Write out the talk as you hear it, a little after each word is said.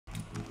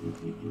Team.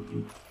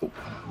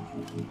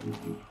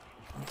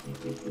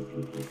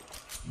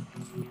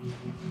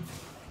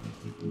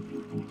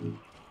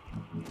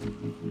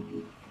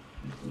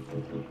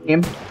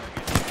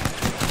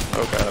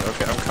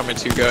 Okay, I'm coming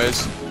to you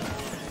guys.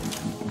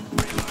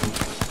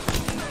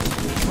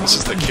 This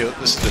is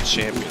the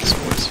champions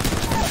boys.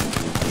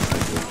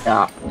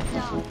 Yeah.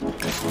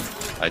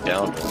 I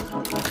downed one.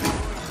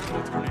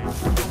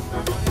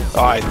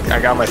 Oh, I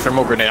got my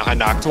thermal grenade. I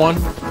knocked one.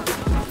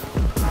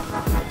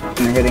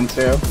 And they're hitting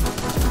two.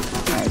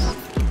 Nice.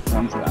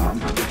 One's down.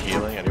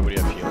 Healing? Anybody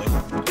have healing?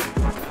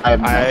 I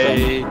have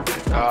nothing.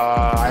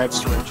 I have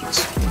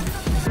syringes.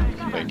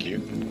 Thank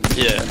you.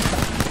 Yeah.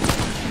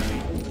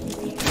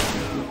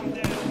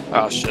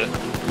 Oh shit.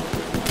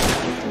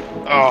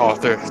 Oh,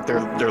 they're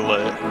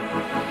lit.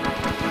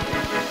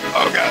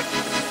 Oh god.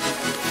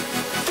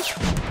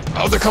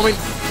 Oh, they're coming.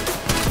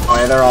 Oh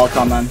yeah, they're all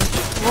coming.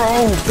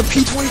 Bro, the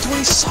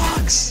P2020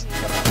 sucks.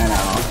 I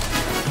know.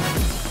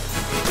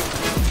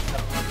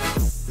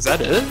 Is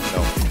that it?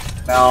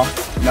 No,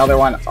 another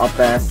one up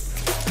there.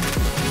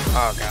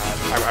 Oh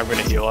god, I'm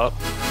gonna heal up.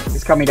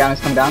 He's coming down.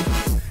 He's coming down.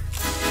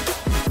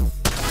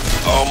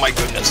 Oh my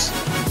goodness.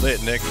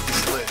 Lit, Nick.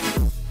 It's lit.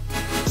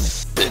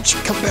 Bitch,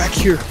 come back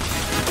here.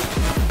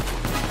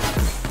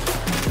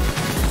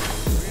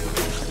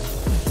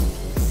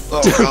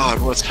 Oh god,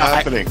 what's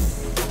happening?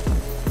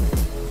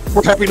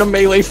 We're having a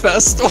melee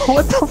fest. Oh,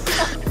 what the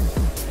fuck?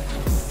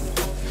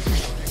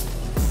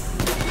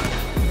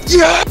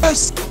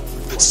 Yes!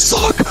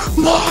 Suck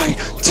my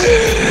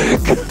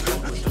dick!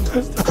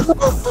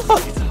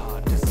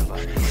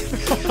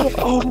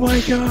 Oh my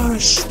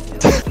gosh.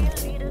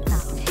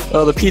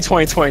 Oh, the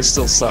P2020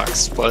 still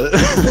sucks, but...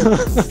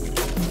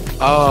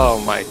 Oh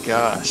my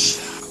gosh.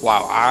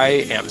 Wow,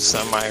 I am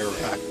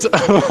semi-erect.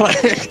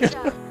 Like...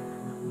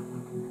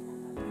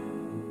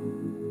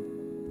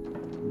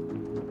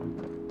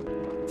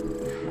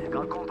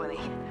 Got company,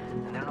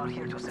 and they're not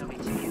here to sell me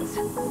tickets.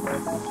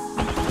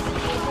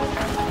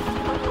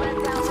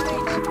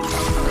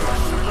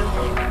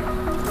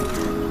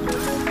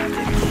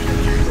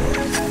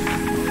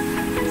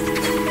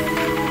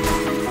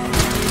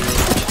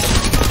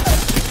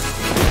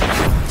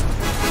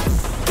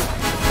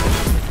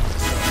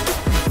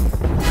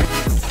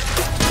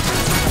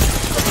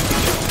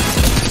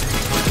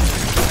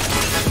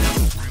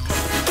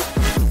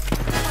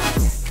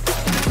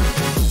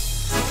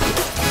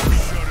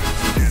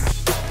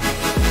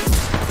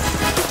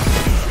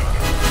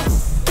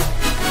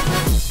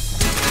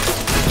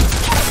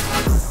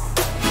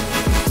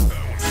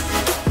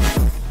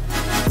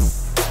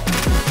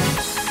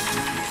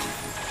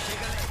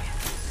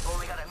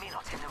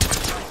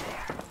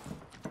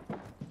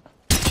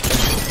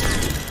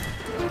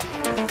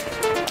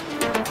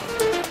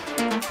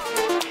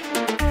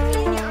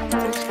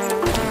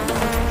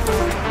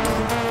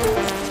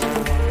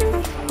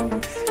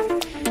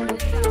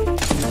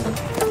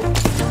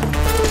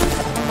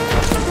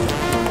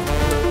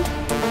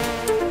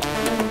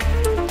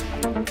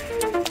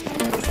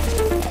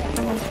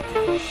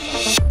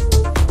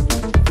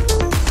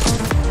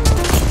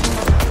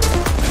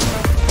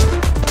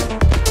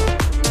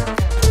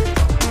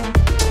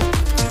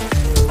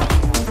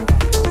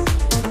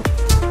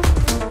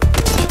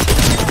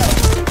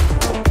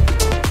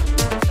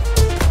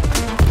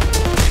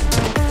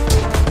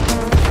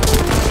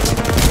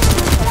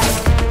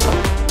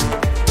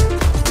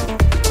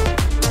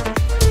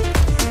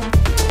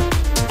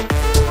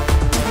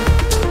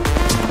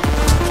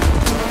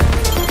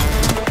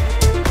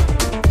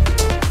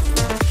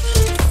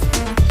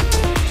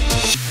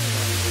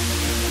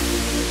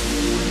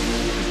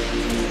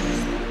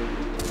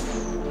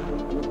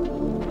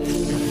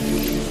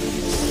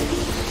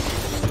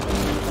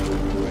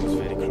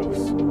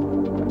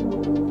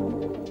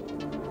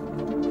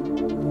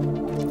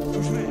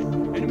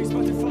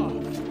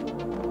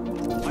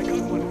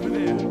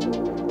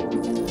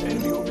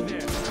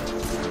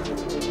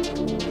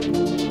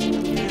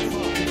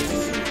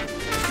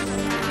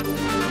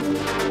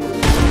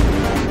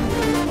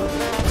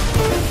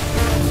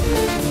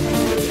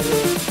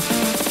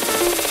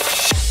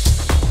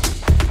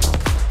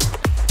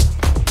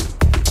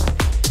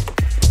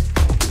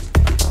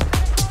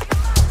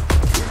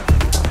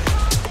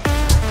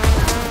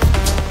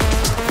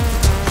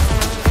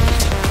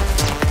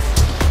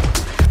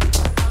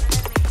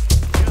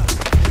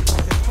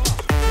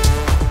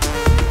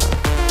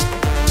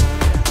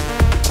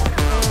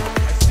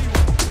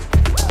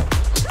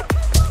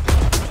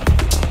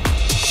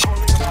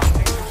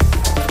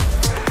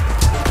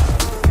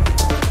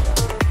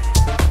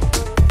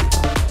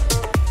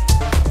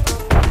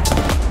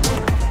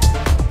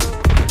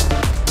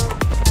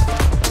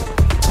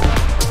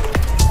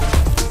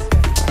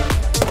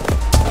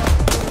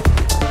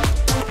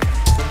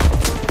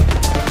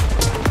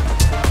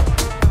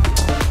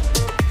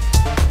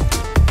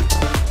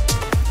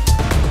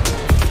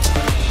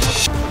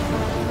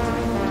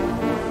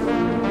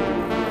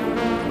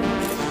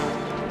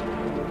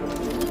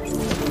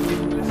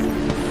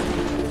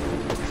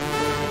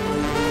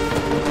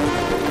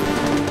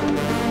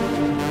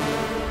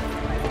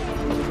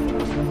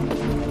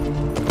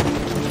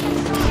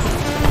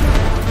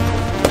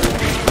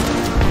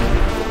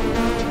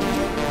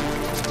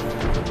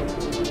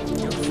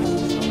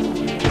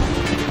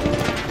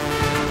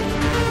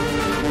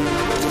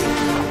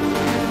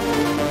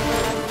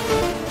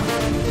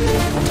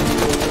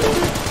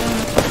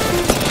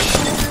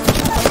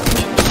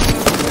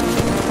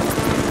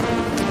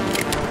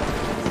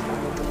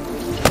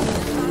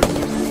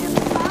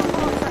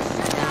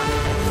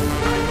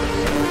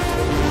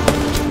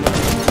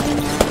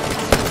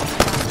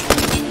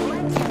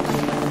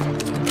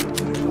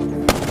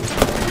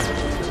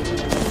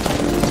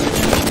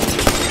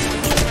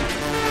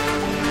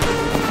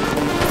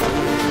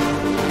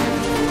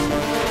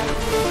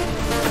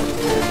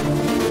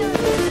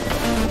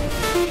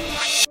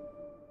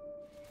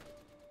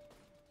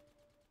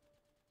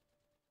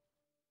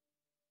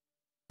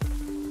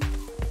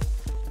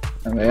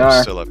 They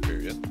are. Still up here,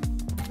 yeah.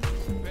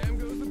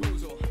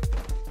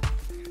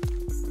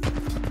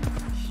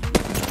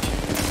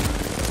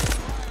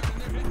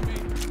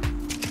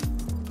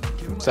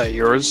 Is that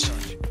yours?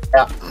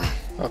 Yeah.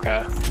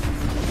 Okay.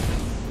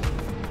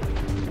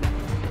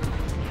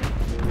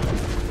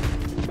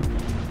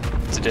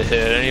 Did it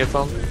hit any of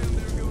them?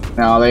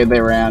 No, they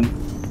ran.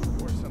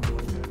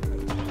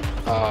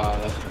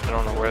 I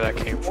don't know where that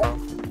came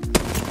from.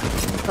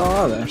 Oh,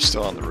 are they? They're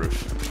still on the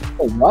roof.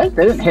 Oh, what?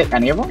 They didn't hit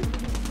any of them?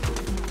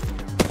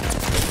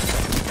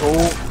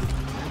 Oh.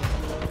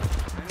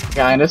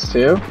 Behind us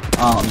too?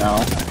 Oh no.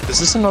 Is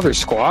this another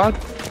squad?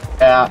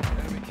 Yeah.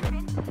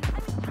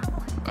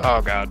 Oh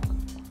god.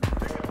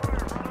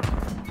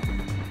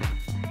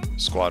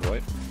 Squad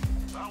white.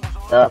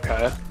 Yeah.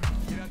 Okay.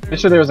 Pretty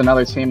sure there was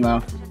another team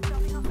though.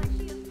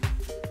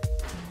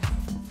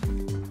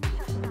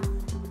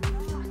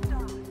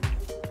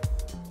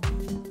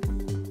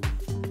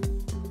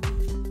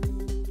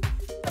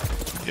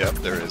 Yep,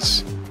 there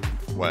is.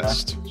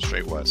 West.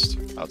 Straight west.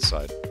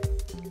 Outside.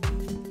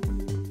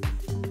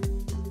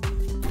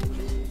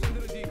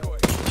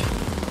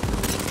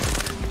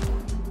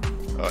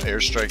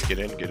 Airstrike, get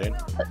in, get in.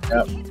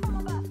 Yep.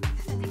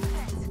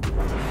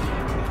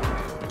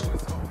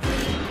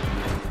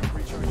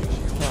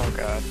 Oh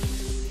god.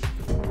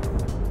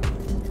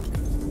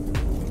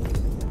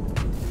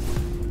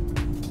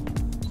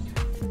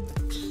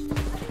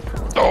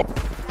 Oh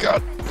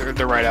god.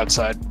 They're right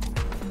outside.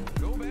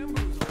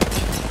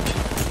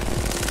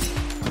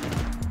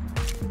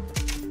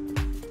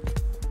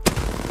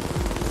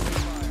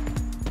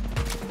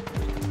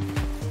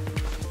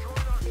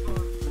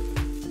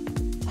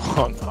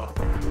 Oh no.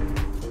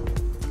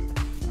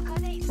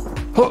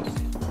 Oh.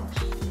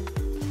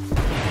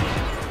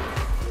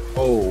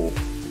 Oh.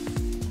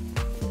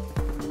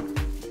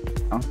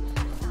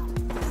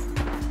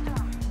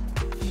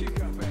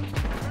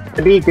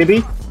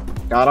 Gibby.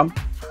 Got him.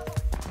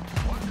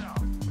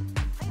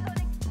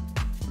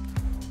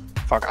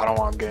 Fuck, I don't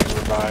want him getting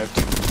revived.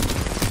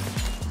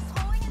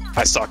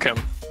 I suck him.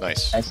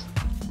 Nice. Nice.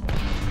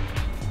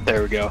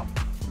 There we go.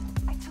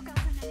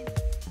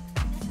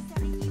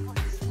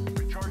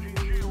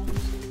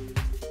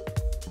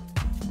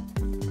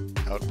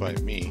 Out by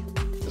me.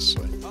 This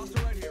way.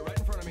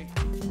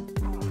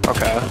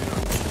 Okay.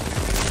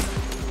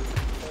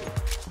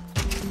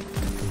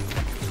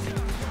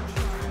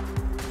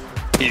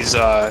 He's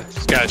got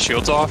his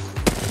shields off.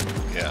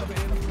 Yeah.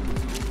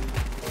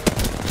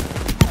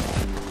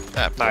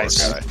 That poor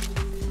Nice. guy.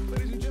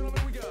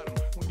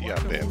 He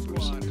got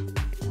bamboozled.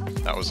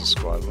 That was a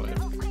squad wipe.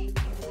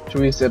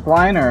 Should we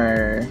zipline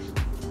or?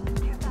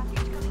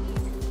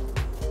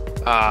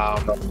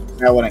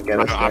 I wouldn't get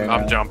us there.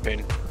 I'm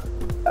jumping.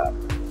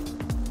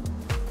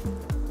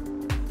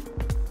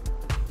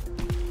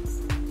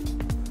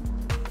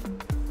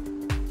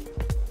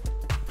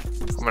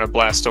 I'm gonna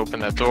blast open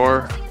that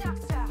door.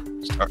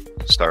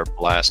 Start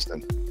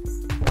blasting.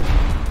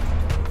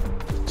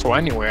 So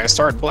anyway, I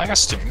started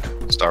blasting.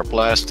 Start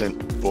blasting,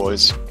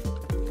 boys.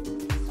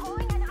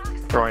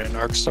 Throwing an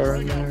arc star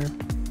in there.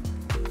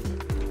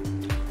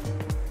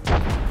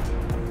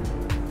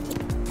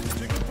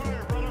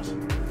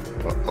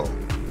 Uh-oh.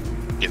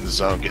 Get in the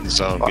zone, get in the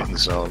zone, get in the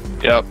zone.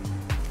 Yep.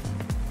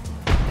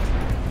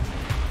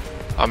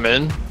 I'm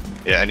in.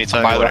 Yeah,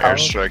 anytime By you the want to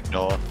house? airstrike,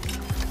 Noah.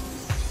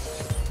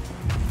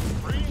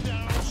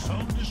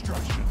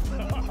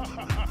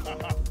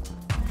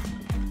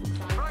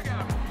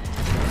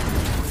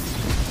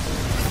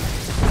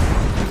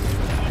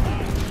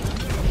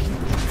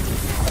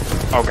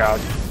 Oh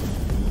god.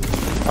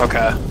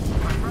 Okay.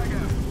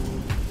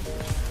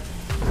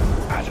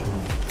 God.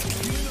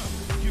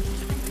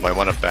 Might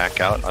want to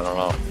back out, I don't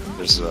know.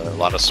 There's a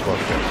lot of smoke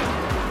there.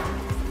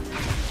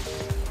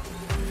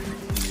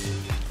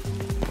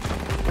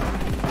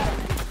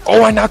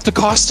 Oh, I knocked the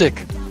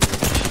caustic.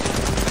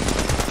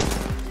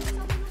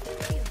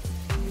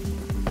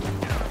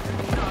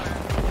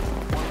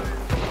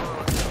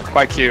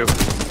 By Q.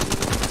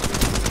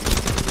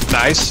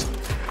 Nice.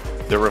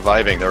 They're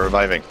reviving, they're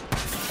reviving.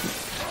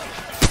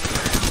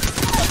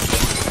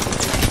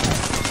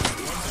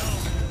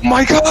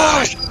 My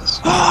gosh!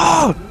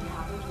 Oh!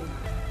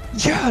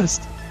 Yes!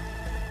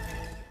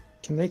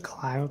 Can they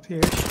climb up here?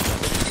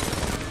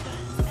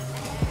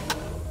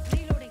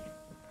 Reloading.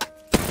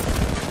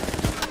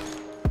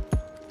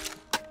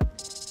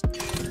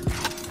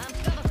 I'm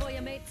cover for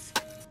you, mates.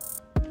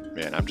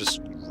 Man, I'm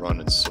just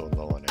running so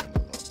low on ammo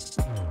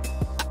though.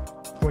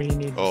 What do you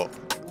need? Oh.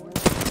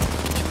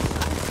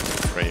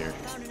 Right here.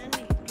 Found an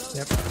enemy.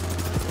 Yep.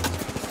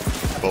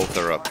 Both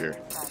are up here.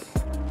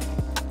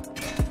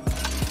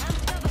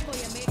 I'm cover for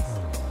you, mates.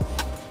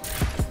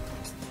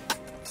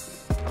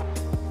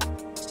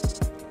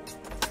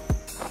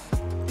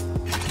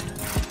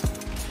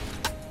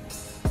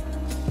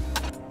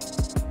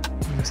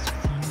 Mr.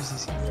 Fuse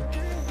is here.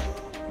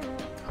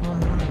 Come on.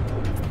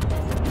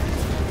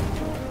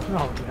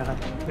 Oh god,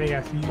 they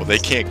got Fuse. Well, they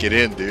can't get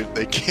in, dude.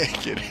 They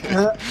can't get in.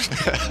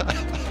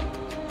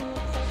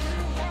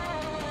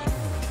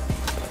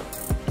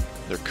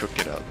 They're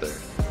cooking out there.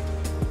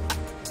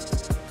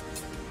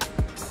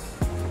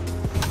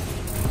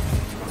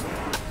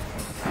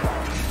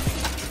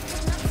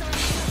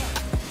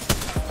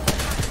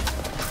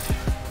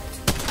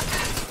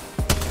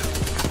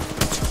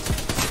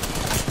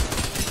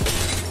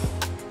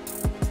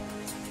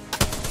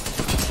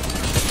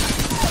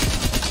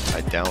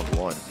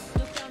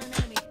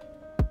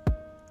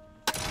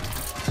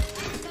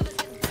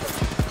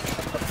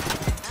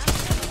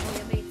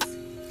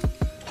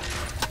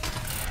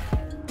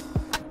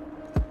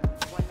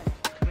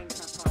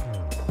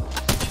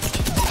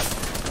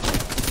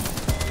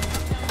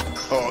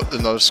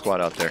 Another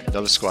squad out there.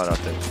 Another squad out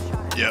there.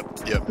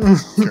 Yep, yep.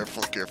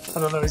 Careful, careful.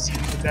 I don't know if you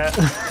did that.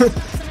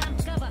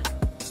 Arms cover.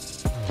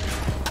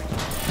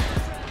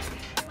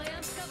 My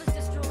arms cover's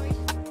destroyed.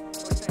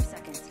 45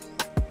 seconds.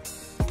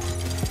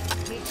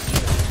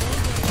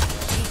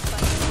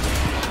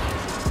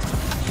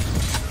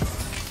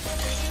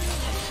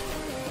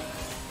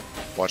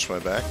 Watch my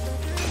back.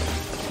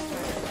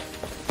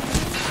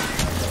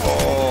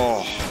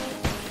 Oh.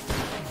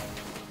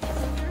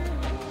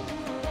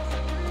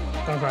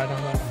 Don't cry, don't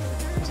cry.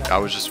 I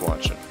was just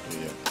watching.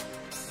 Yeah.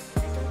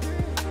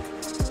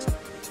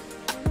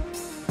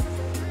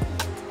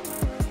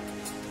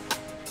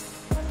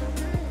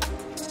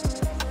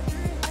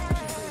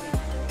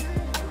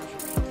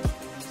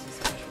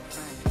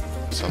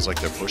 Sounds like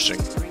they're pushing.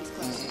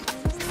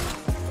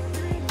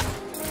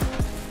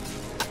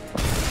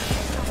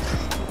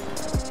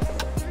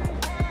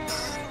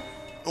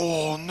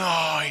 Oh,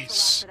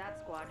 nice!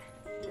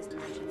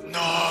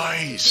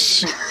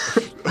 Nice!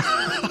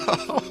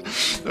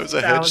 That was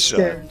a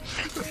headshot.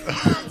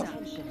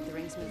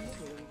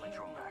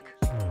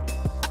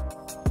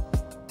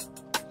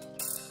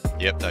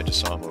 Yep, I just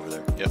saw him over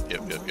there. Yep.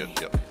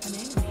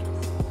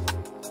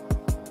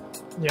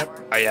 Yep.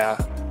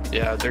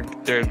 Yeah.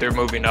 They're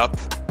moving up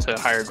to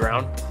higher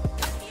ground.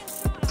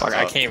 Fuck,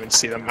 I can't even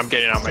see them. I'm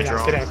getting on my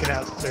drone. Get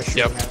out. They're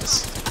shooting at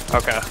us.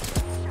 Okay.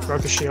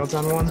 Broke the shields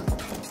on one.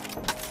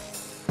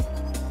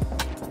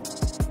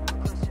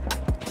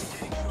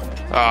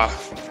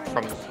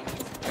 From.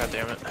 God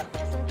damn it.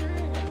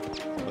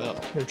 Well,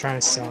 They're trying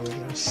to salvage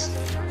us.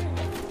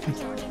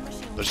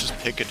 let's just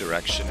pick a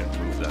direction and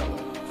move that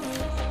way.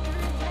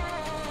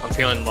 I'm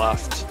feeling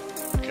left.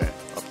 Okay,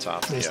 up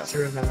top. There's Yeah.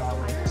 2 of them that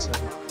way, so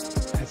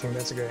I think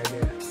that's a good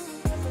idea.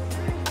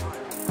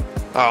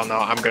 Oh no,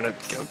 I'm gonna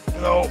go.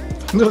 No.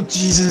 No,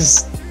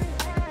 Jesus.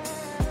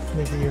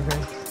 Maybe you're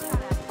right.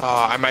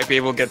 I might be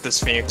able to get this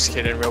Phoenix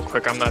kid in real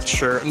quick. I'm not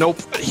sure. Nope.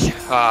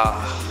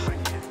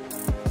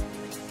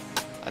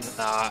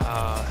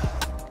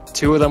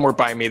 2 of them were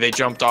by me. They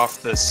jumped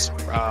off this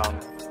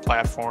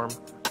platform.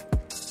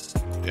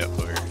 Yep,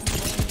 over here.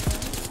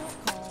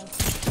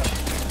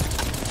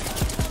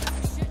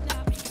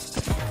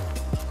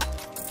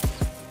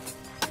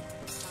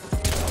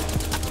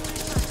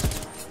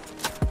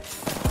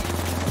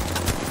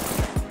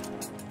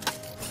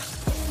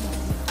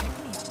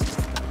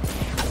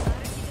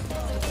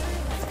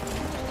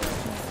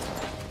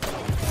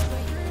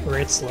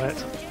 Rate's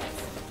lit.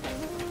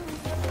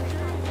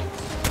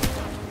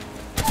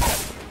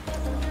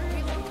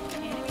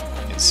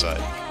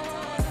 Inside.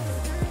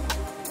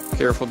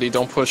 Careful, D.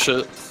 Don't push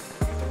it.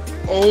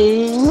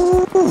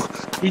 Oh!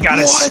 He got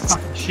his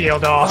fucking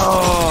shield off.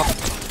 Oh,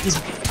 He's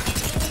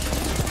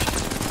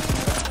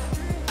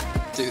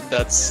dude,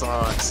 that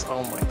sucks.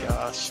 Oh my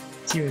gosh.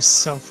 He was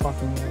so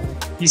fucking low.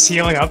 He's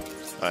healing up.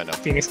 I know.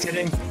 Phoenix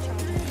kidding.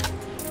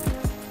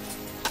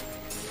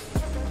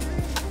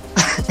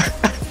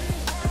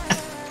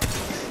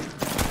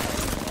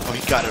 Oh,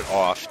 he got it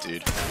off,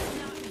 dude.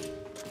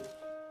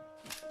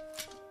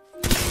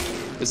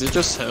 Is it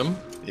just him?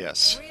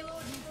 Yes.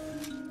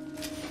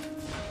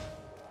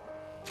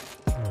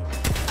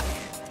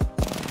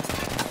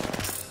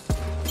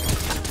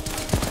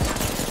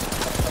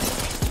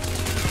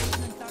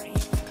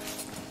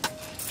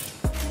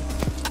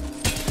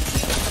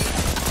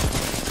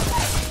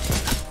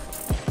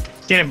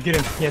 Get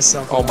him. Yes,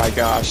 Oh my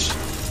gosh.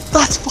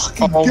 That's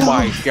fucking Oh good.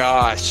 my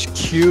gosh.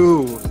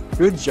 Q.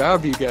 Good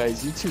job, you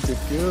guys. You two did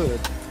good.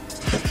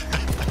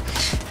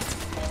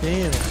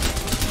 Damn.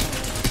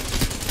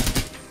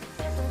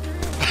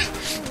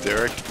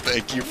 Derek,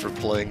 thank you for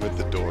playing with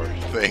the door.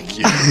 Thank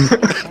you.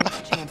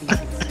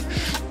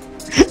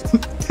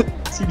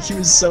 Dude, he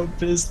was so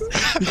pissed.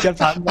 He kept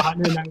hiding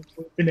behind him and I was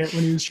whipping it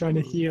when he was trying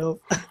to heal.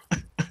 Oh,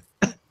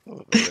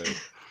 man.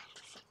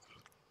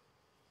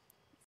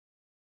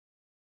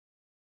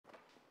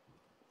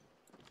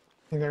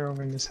 I think they're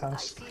over in this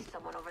house. see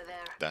someone over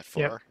there. That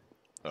far? Yep.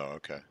 Oh,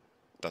 okay.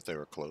 Thought they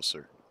were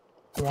closer.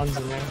 The one's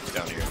in there.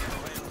 Down here.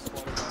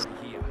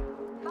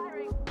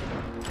 Firing.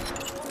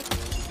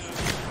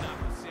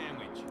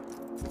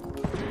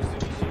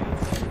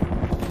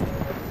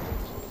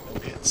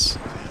 Hits.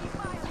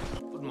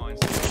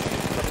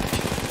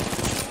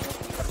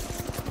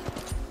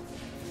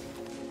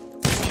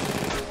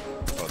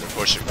 Oh, they're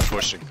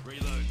pushing.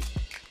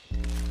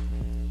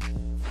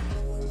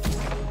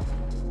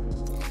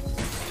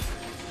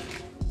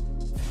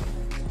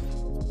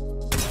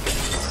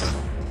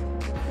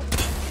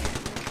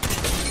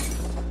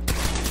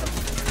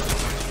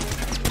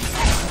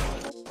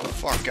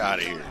 Fuck out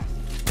of here.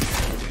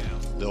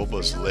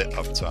 Nilba's lit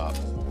up top.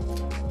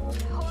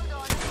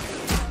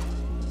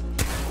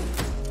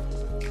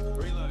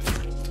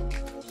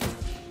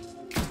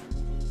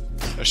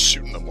 I'm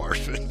shooting the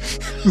Marvin.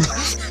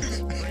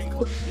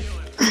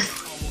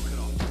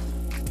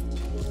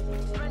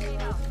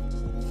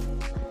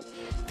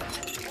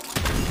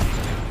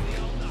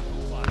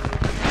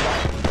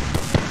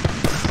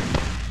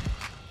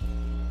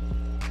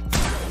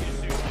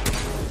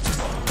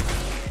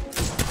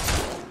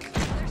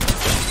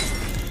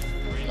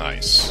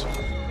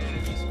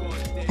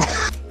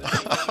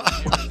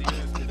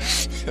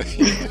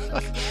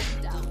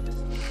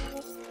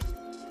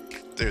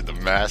 Dude, the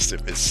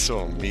Mastiff is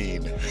so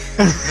mean.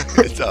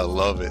 I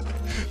love it.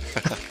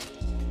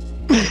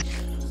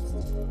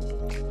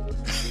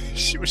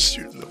 She was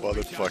shooting the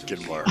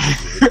motherfucking mark,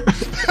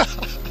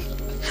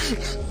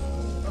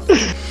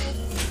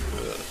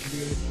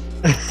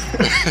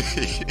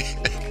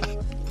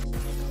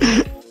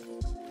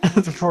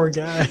 The poor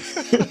guy.